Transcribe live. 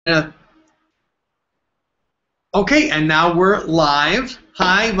Okay, and now we're live.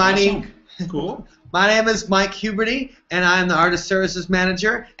 Hi, Awesome. Cool. my name is Mike Huberty, and I'm the Artist Services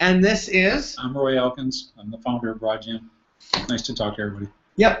Manager, and this is... I'm Roy Elkins. I'm the founder of Broadjam. Nice to talk to everybody.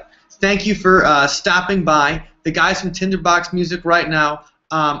 Yep. Thank you for stopping by. The guys from Tinderbox Music right now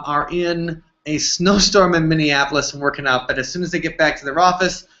are in a snowstorm in Minneapolis and working out, but as soon as they get back to their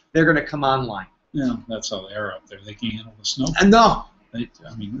office, they're going to come online. Yeah, that's how they are up there. They can't handle the snow. No. I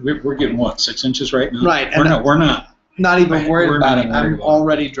mean, we're getting, what, 6 inches right now? Right. We're not. Not even worried about it. I'm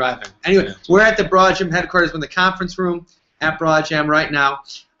already driving. Anyway, we're at the Broadjam headquarters. We're in the conference room at Broadjam right now.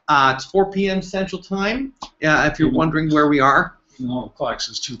 It's 4 p.m. Central Time, if you're wondering where we are. No, the clock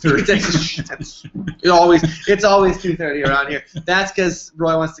says 2:30. It's always 2:30 around here. That's because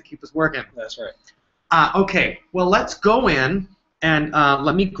Roy wants to keep us working. That's right. Okay, well, let's go in and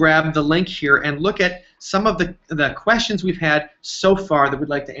let me grab the link here and look at some of the questions we've had so far that we'd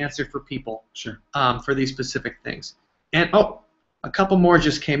like to answer for people. Sure. For these specific things. And, a couple more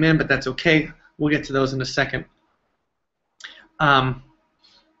just came in, but that's okay. We'll get to those in a second. And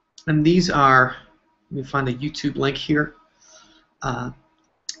these are, let me find the YouTube link here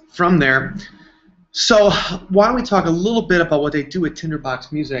from there. So why don't we talk a little bit about what they do at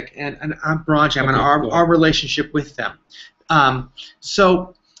Tinderbox Music and Broadjam and our relationship with them.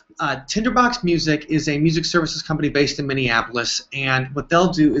 Tinderbox Music is a music services company based in Minneapolis, and what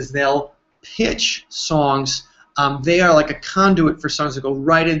they'll do is they'll pitch songs. They are like a conduit for songs that go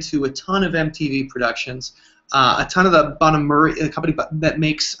right into a ton of MTV productions, a ton of the Murray, the company that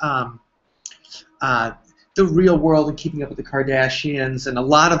makes The Real World and Keeping Up with the Kardashians, and a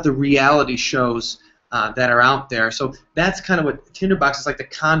lot of the reality shows that are out there. So that's kind of what Tinderbox is, like the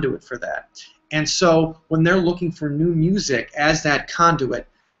conduit for that. And so when they're looking for new music as that conduit,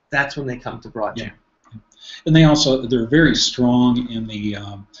 that's when they come to Broadjam. Yeah. And they're very strong in the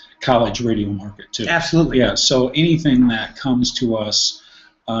college radio market too. Absolutely. Yeah. So anything that comes to us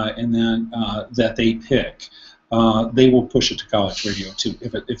and then that they pick, they will push it to college radio too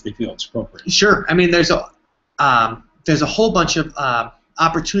if they feel it's appropriate. Sure. I mean, there's a whole bunch of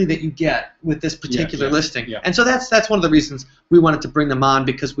opportunity that you get with this particular listing, and so that's one of the reasons we wanted to bring them on,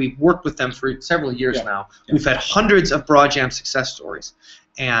 because we've worked with them for several years now. We've had hundreds of Broadjam success stories,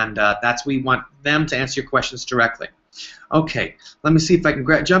 and we want them to answer your questions directly. Okay, let me see if I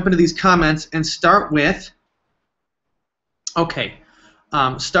can jump into these comments and start with. Okay,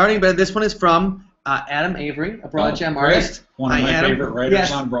 starting by this one is from Adam Avery, a Broadjam artist. One of my favorite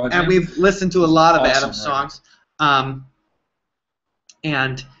writers on Broadjam. And we've listened to a lot of Adam's songs.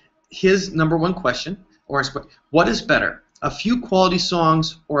 And his number one question, what is better, a few quality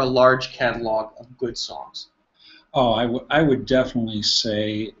songs or a large catalog of good songs? Oh, I would definitely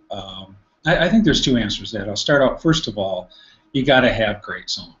say, I think there's two answers to that. I'll start out, first of all, you got to have great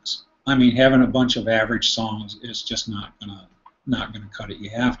songs. I mean, having a bunch of average songs is just not gonna cut it.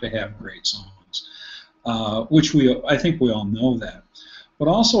 You have to have great songs, which I think we all know that. But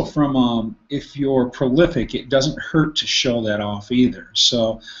also from if you're prolific, it doesn't hurt to show that off either.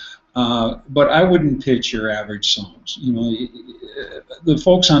 So, but I wouldn't pitch your average songs. You know, the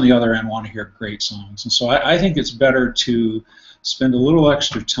folks on the other end want to hear great songs, and so I think it's better to spend a little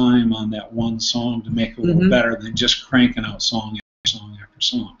extra time on that one song to make it a little better than just cranking out song after song after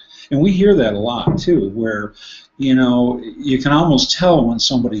song. And we hear that a lot too, where you can almost tell when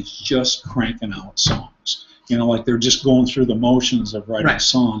somebody's just cranking out songs. You know, like they're just going through the motions of writing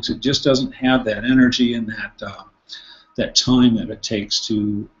songs. It just doesn't have that energy and that time that it takes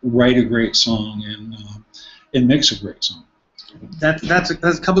to write a great song and mix a great song. That's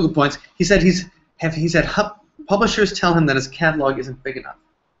a couple of good points. He said publishers tell him that his catalog isn't big enough,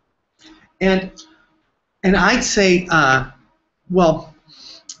 and I'd say, well,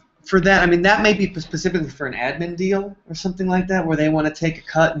 for that, I mean, that may be specifically for an admin deal or something like that, where they want to take a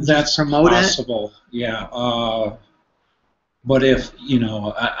cut and just promote it. That's possible, yeah. But if,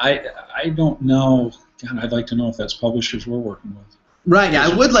 I don't know. God, I'd like to know if that's publishers we're working with. Right, yeah,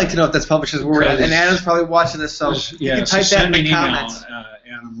 I would like to know if that's publishers we're working with. And Adam's probably watching this, so you can type that in the comments.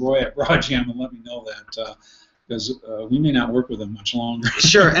 And Roy at Broadjam, and let me know that, because we may not work with them much longer.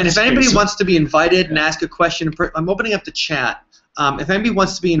 Sure, and if anybody wants to be invited and ask a question, I'm opening up the chat. If anybody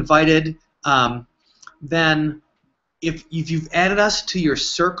wants to be invited, then if you've added us to your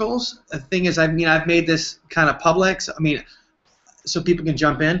circles, the thing is, I've made this kind of public, so people can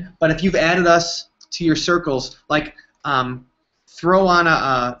jump in. But if you've added us to your circles, like throw on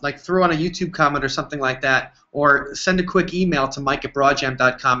a YouTube comment or something like that, or send a quick email to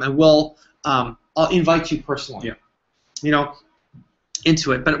mike@broadjam.com, and I'll invite you personally. Yeah.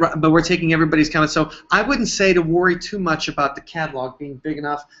 into it, but we're taking everybody's comments. So I wouldn't say to worry too much about the catalog being big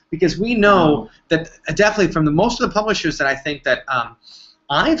enough, because we know that definitely from most of the publishers that I think that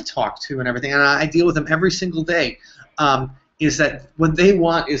I've talked to and everything, and I deal with them every single day, is that what they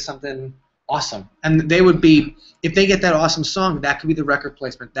want is something awesome, and they would be, if they get that awesome song, that could be the record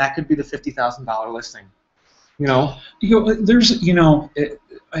placement, that could be the $50,000 listing. There's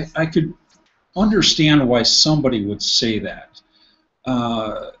I could understand why somebody would say that.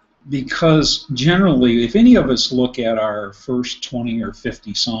 Because generally, if any of us look at our first 20 or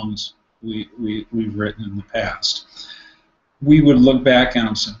 50 songs we've written in the past, we would look back at them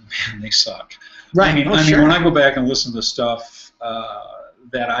and say, man, they suck. Right. I mean, when I go back and listen to stuff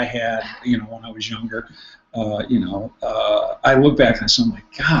that I had, when I was younger, I look back and I say, oh my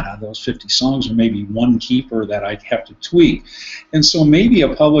God, out of those 50 songs, or maybe one keeper that I'd have to tweak. And so maybe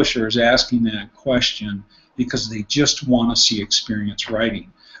a publisher is asking that question because they just want to see experience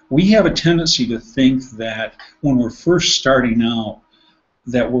writing. We have a tendency to think that when we're first starting out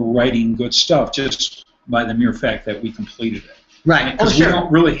that we're writing good stuff just by the mere fact that we completed it. Right. Because we don't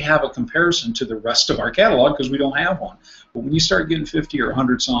really have a comparison to the rest of our catalog because we don't have one. But when you start getting 50 or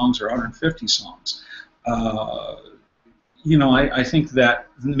 100 songs or 150 songs, I think that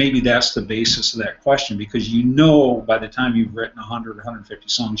maybe that's the basis of that question, because by the time you've written 100 or 150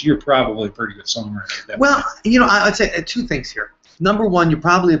 songs, you're probably a pretty good songwriter. Well, I'd say two things here. Number one, you're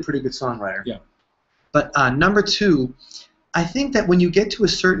probably a pretty good songwriter. Yeah. But number two, I think that when you get to a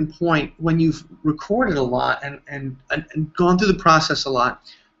certain point, when you've recorded a lot and gone through the process a lot,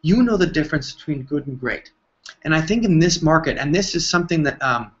 you know the difference between good and great. And I think in this market, and this is something that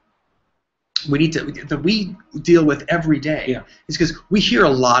we deal with every day, is because we hear a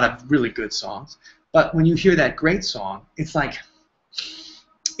lot of really good songs, but when you hear that great song, it's like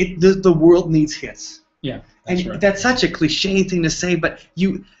the world needs hits. Yeah, that's such a cliche thing to say, but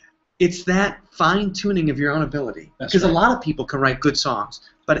it's that fine-tuning of your own ability. Because a lot of people can write good songs,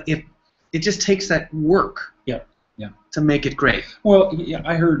 but if it just takes that work to make it great. Well, yeah,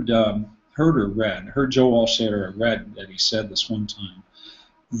 I heard Joe Walsh say, or read that he said this one time,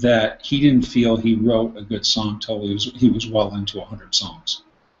 that he didn't feel he wrote a good song till he was well into 100 songs.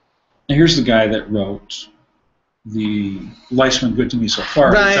 And here's the guy that wrote the Life's Been Good to Me So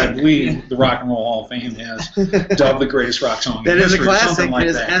Far, which I believe the Rock and Roll Hall of Fame has dubbed the greatest rock song in history. That is a classic. Like it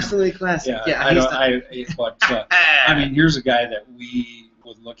is absolutely a classic. I mean, here's a guy that we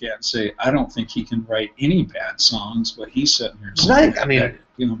would look at and say, I don't think he can write any bad songs, but he's sitting here saying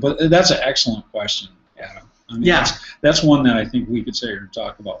but that's an excellent question, Adam. I mean, that's one that I think we could sit here and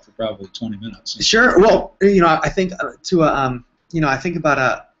talk about for probably 20 minutes. Sure. Well, I think I think about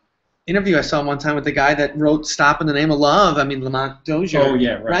a interview I saw one time with the guy that wrote "Stop in the Name of Love." I mean, Lamont Dozier. Oh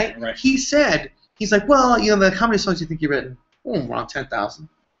yeah, right. He said, he's like, well, how many songs do you think you've written? Oh, around 10,000.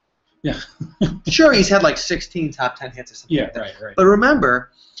 Yeah. Sure, he's had like 16 top 10 hits or something. Yeah, like that. right. But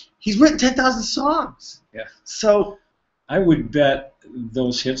remember, he's written 10,000 songs. Yeah. So I would bet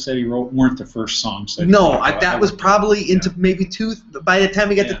those hits that he wrote weren't the first songs that he wrote. That was probably into maybe by the time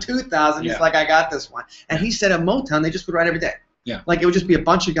we get to 2000, he's like, I got this one. And he said at Motown, they just would write every day. Yeah. Like it would just be a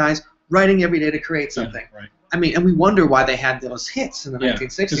bunch of guys writing every day to create something. Yeah, right. I mean, and we wonder why they had those hits in the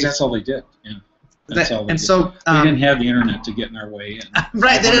 1960s. Because that's all they did. Yeah. That's all they did. So we didn't have the internet to get in our way. And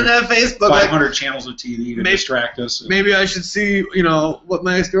right, they didn't have Facebook. 500 channels of TV to distract us. Maybe I should see, what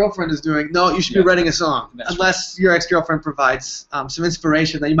my ex-girlfriend is doing. No, you should be writing a song, unless your ex-girlfriend provides some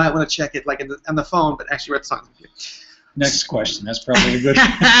inspiration that you might want to check it, like on the phone, but actually write songs with you. Next question. That's probably a good.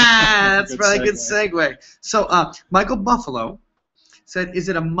 That's probably a good segue. So, Michael Buffalo said, "Is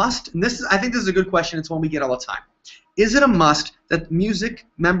it a must?" And I think this is a good question. It's one we get all the time. Is it a must that music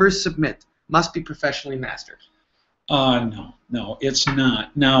members submit must be professionally mastered? No, it's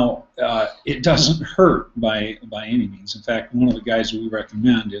not. Now, it doesn't hurt by any means. In fact, one of the guys we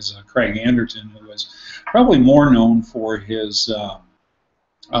recommend is Craig Anderton, who is probably more known for his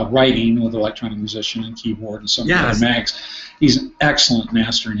writing with electronic musician and keyboard and some of the mags. He's an excellent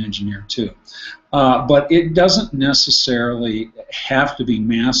mastering engineer too. But it doesn't necessarily have to be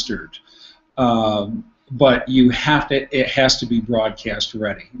mastered. But it has to be broadcast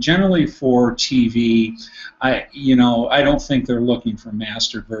ready. Generally for TV, I don't think they're looking for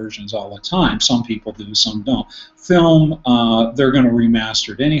mastered versions all the time. Some people do, some don't. Film, they're going to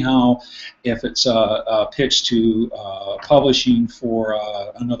remaster it anyhow. If it's pitched to publishing for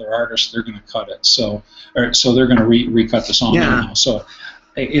another artist, they're going to cut it. So they're going to recut the song anyhow. So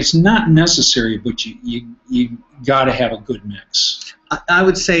it's not necessary, but you got to have a good mix. I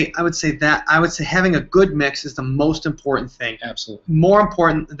would say having a good mix is the most important thing. Absolutely. More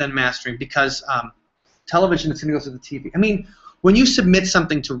important than mastering, because television is going to go through the TV. I mean, when you submit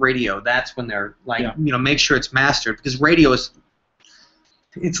something to radio, that's when they're like, make sure it's mastered, because radio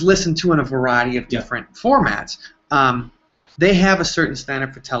it's listened to in a variety of different formats. They have a certain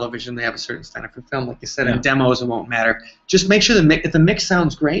standard for television. They have a certain standard for film, like you said. And demos, it won't matter. Just make sure if the mix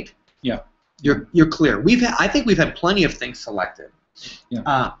sounds great, you're clear. I think we've had plenty of things selected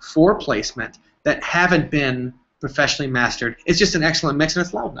for placement that haven't been professionally mastered. It's just an excellent mix, and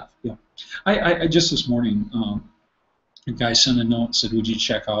it's loud enough. Yeah, I just this morning, a guy sent a note and said, "Would you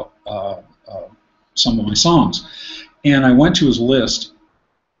check out some of my songs?" And I went to his list,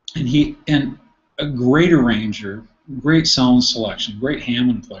 and a great arranger. Great sound selection, great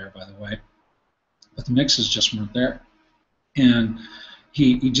Hammond player, by the way, but the mixes just weren't there, and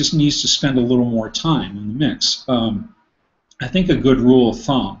he just needs to spend a little more time on the mix. I think a good rule of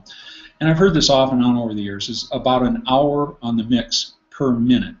thumb, and I've heard this off and on over the years, is about an hour on the mix per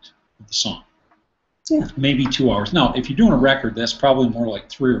minute of the song. Yeah. Maybe 2 hours. Now, if you're doing a record, that's probably more like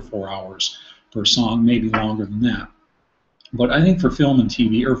 3 or 4 hours per song, maybe longer than that. But I think for film and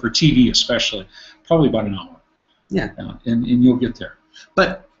TV, or for TV especially, probably about an hour. Yeah. And you'll get there.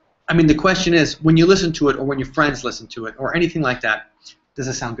 But, I mean, the question is, when you listen to it, or when your friends listen to it, or anything like that, does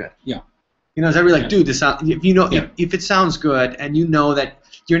it sound good? Yeah. You know, is everybody like, dude, this sound, if it sounds good, and you know that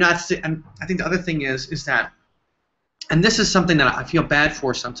you're not, and I think the other thing is that, and this is something that I feel bad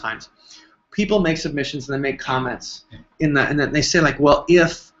for sometimes, people make submissions and they make comments and then they say like, well,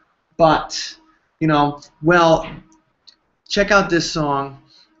 but, well, check out this song,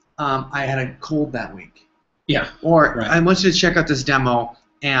 I had a cold that week. Yeah. Or I want you to check out this demo,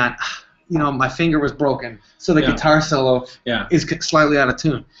 and my finger was broken, so the guitar solo is slightly out of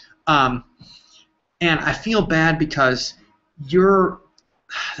tune. And I feel bad because the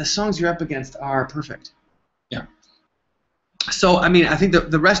songs you're up against are perfect. Yeah. So I mean, I think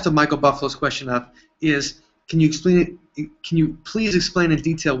the rest of Michael Buffalo's question is, can you please explain in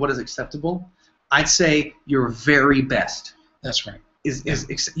detail what is acceptable? I'd say your very best. That's right.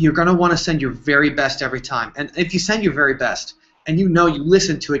 You're going to want to send your very best every time. And if you send your very best, and you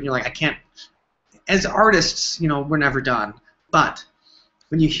listen to it, and you're like, I can't, as artists, we're never done. But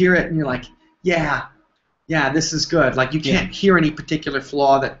when you hear it, and you're like, yeah, this is good. Like, you can't hear any particular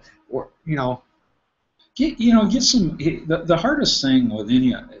flaw Get some, the hardest thing with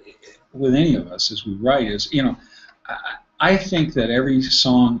any of us as we write is, I think that every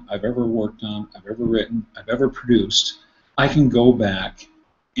song I've ever worked on, I've ever written, I've ever produced, I can go back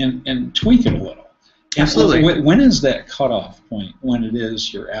and tweak it a little. Absolutely. When is that cutoff point when it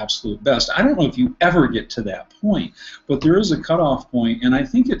is your absolute best? I don't know if you ever get to that point, but there is a cutoff point, and I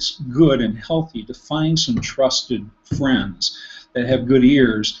think it's good and healthy to find some trusted friends that have good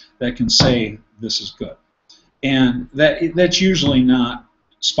ears that can say this is good. And that's usually not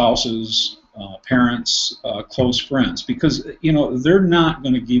spouses, parents, close friends, because they're not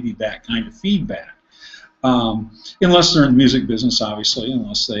going to give you that kind of feedback. Unless they're in the music business, obviously,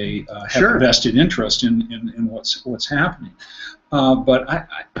 unless they have a vested interest in what's happening. But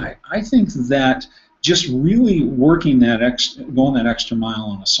I think that just really working going that extra mile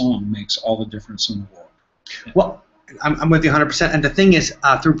on a song makes all the difference in the world. Well, I'm with you 100%. And the thing is,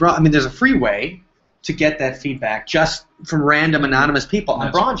 there's a free way to get that feedback just from random anonymous people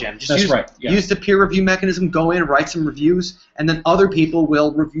on Broadjam. Use the peer review mechanism. Go in, write some reviews, and then other people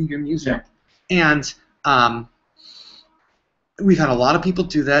will review your music. Yeah. And we've had a lot of people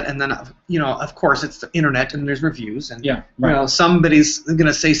do that, and then of course it's the internet and there's reviews, and somebody's going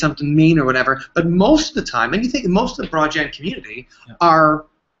to say something mean or whatever. But most of the time, and you think most of the Broadjam community are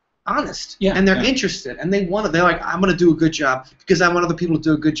honest, and they're interested, and they're like, I'm going to do a good job because I want other people to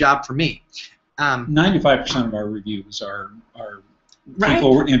do a good job for me. 95% of our reviews are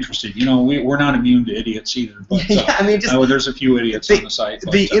people were interested. We're not immune to idiots either. But there's a few idiots on the site.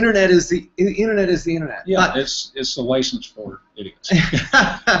 But, the internet is the internet. Yeah, it's the license for idiots.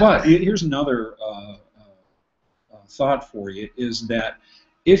 But here's another thought for you: is that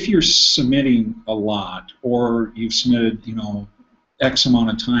if you're submitting a lot, or you've submitted X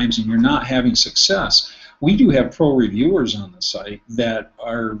amount of times, and you're not having success, we do have pro reviewers on the site that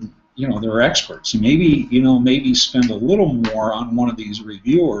are. They're experts. Maybe spend a little more on one of these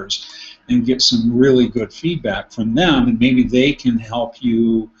reviewers and get some really good feedback from them, and maybe they can help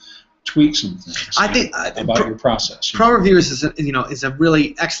you tweak some things. I think about your process. Pro reviewers is a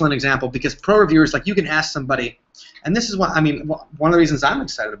really excellent example, because pro reviewers, like, you can ask somebody, and this is one of the reasons I'm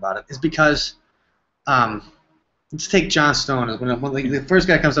excited about it is because let's take John Stone as the first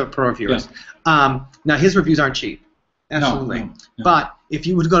guy comes up with pro reviewers. Yeah. Now his reviews aren't cheap. Absolutely. No. But if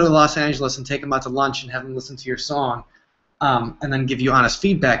you would go to Los Angeles and take him out to lunch and have him listen to your song, and then give you honest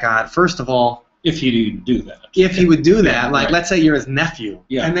feedback on it, first of all, If you do that. If he would do that, Yeah, like right. let's say you're his nephew,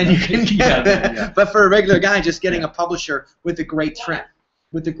 Yeah, and then you can get. yeah. But for a regular guy, just getting a publisher with a great track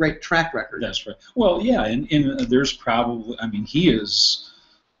record. That's right. Well, yeah, and there's probably, he's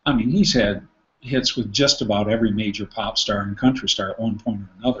had hits with just about every major pop star and country star at one point or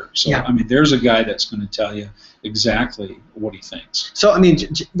another. So, Yeah. there's a guy that's going to tell you exactly what he thinks. So,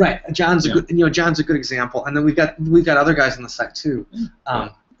 right, John's a good, John's a good example, and then we've got other guys on the site too,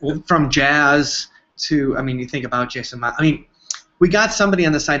 from jazz to, you think about Jason. We got somebody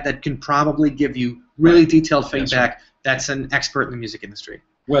on the site that can probably give you really detailed feedback. That's an expert in the music industry,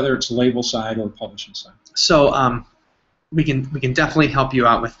 whether it's label side or publishing side. So, we can definitely help you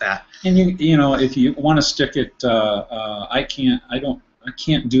out with that. And if you want to stick it, I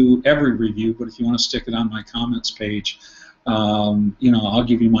can't do every review, but if you want to stick it on my comments page, I'll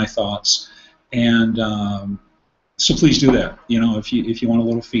give you my thoughts, and so please do that. If you want a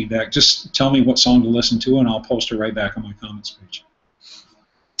little feedback, just tell me what song to listen to, and I'll post it right back on my comments page.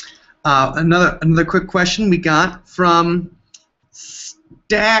 Another quick question we got from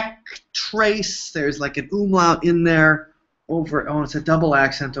Stack Trace. There's like an umlaut in there. It's a double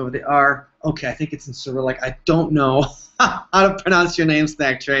accent over the R. Okay, I think it's in Cyrillic. I don't know how to pronounce your name,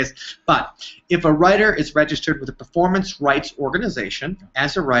 Stack Trace. But if a writer is registered with a performance rights organization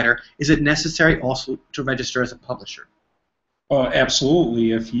as a writer, is it necessary also to register as a publisher?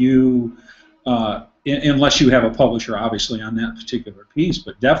 Absolutely. If you, unless you have a publisher, obviously, on that particular piece,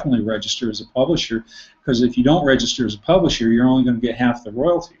 but definitely register as a publisher, because if you don't register as a publisher, you're only going to get half the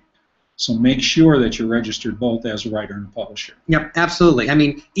royalty. So make sure that you're registered both as a writer and a publisher. Yep, absolutely.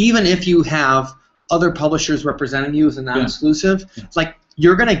 Even if you have other publishers representing you as a non-exclusive, it's like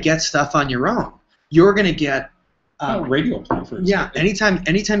you're going to get stuff on your own. You're going to get radio play, for example. Yeah,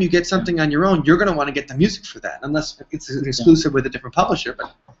 anytime you get something on your own, you're going to want to get the music for that, unless it's an exclusive with a different publisher.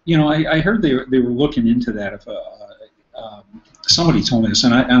 But I heard they were looking into that. If somebody told me this,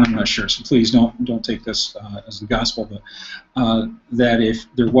 and I'm not sure, so please don't take this as the gospel, but that if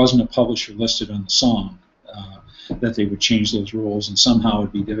there wasn't a publisher listed on the song, that they would change those rules and somehow it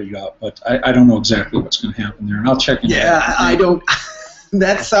would be divvied up. But I don't know exactly what's going to happen there, and I'll check into that. Yeah, I don't.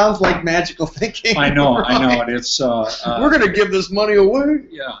 That sounds like magical thinking. I know. It's we're going to give this money away.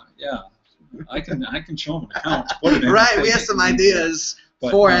 Yeah. I can show them an account. Right, we have some ideas.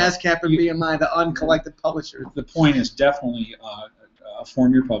 For ASCAP and BMI, the uncollected publishers. The point is definitely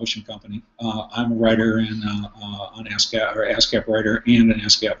form your publishing company. I'm a writer and on ASCAP, or ASCAP writer and an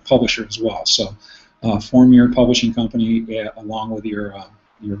ASCAP publisher as well. So form your publishing company along with your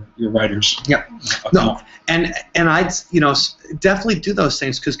writers. Yep. No, and I'd definitely do those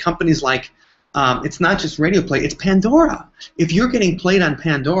things, because companies like it's not just radio play, it's Pandora. If you're getting played on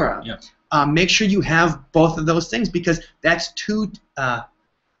Pandora. Yep. Make sure you have both of those things, because that's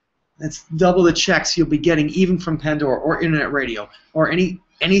that's double the checks you'll be getting even from Pandora or Internet Radio or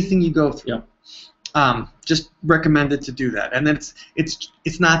anything you go through. Yep. Just recommended to do that, and then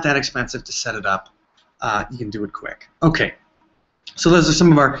it's not that expensive to set it up. You can do it quick. Okay, so those are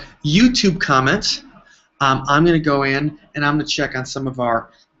some of our YouTube comments. I'm going to go in and I'm going to check on some of our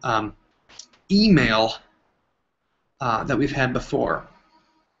email that we've had before.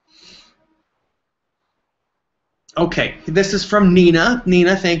 Okay, this is from Nina.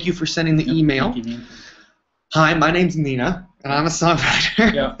 Nina, thank you for sending the email. Thank you, Nina. Hi, my name's Nina, and I'm a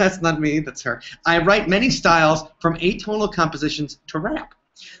songwriter. Yeah. That's not me, that's her. I write many styles, from atonal compositions to rap.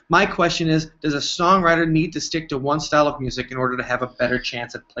 My question is, does a songwriter need to stick to one style of music in order to have a better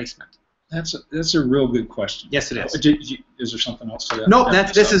chance at placement? That's a real good question. Yes, it is. Is there something else to that? No,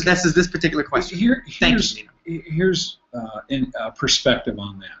 this is this particular question. Thank you, Nina. Here's a perspective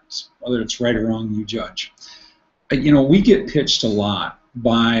on that. Whether it's right or wrong, you judge. We get pitched a lot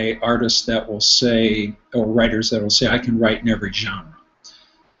by artists that will say, or writers that will say, I can write in every genre.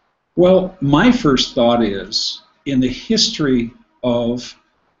 Well, my first thought is, in the history of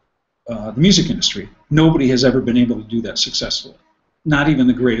the music industry, nobody has ever been able to do that successfully. Not even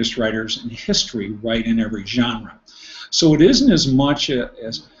the greatest writers in history write in every genre. So it isn't as much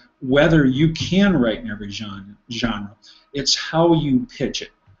as whether you can write in every genre. It's how you pitch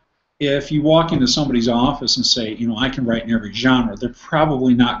it. If you walk into somebody's office and say, I can write in every genre, they're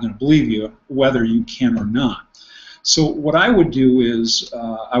probably not going to believe you whether you can or not. So what I would do is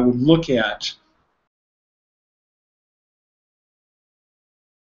I would look at